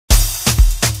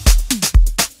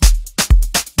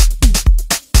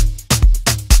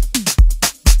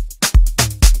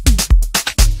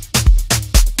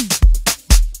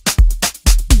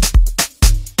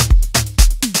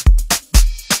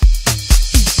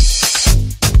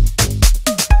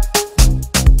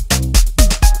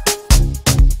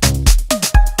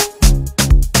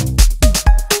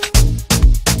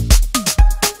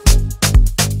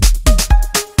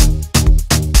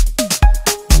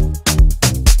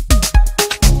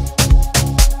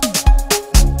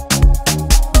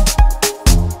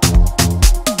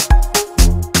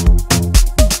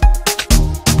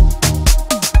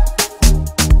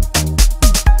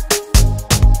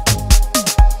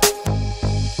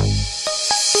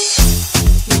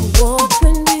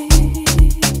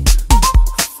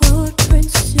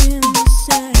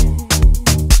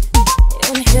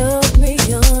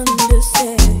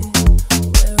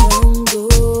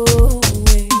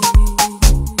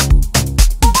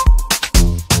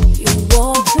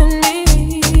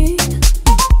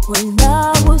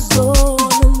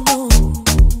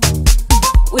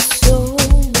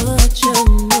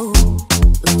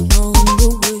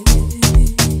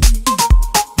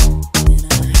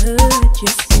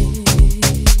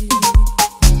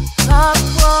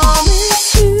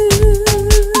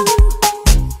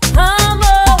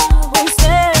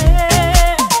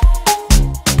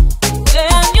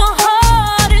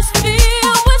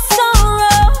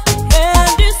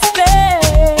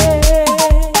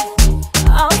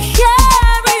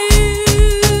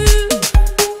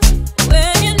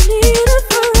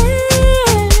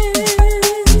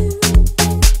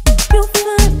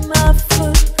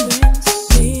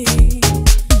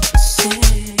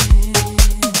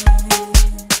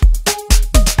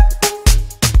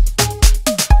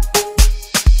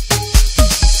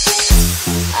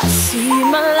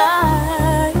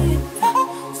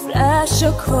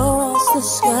across the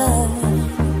sky.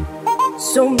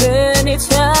 So many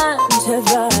times have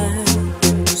I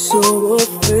so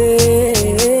afraid.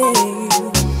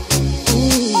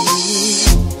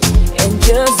 And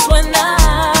just when I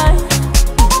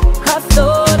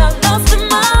thought I lost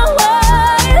my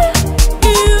way,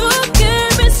 you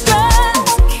gave me strength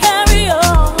to carry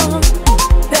on.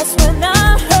 That's when I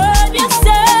heard you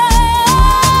say,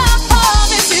 I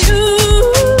promise you,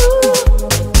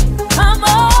 I'm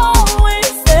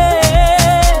always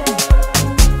there.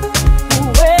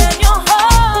 When your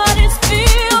heart is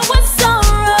filled with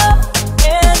sorrow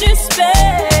and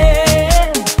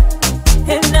despair,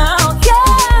 and I'll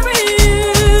carry you.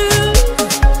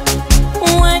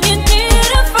 When you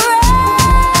need a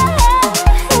friend,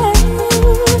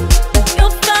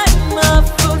 you'll find my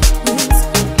footprints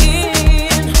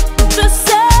in the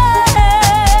sand.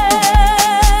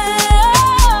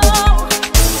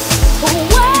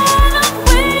 When I'm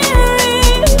weary,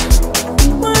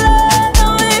 when I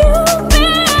know you'll be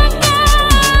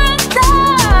next,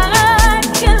 I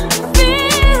can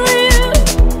feel you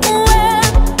when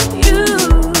you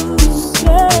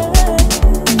say,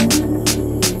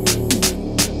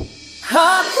 I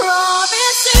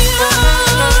promise you.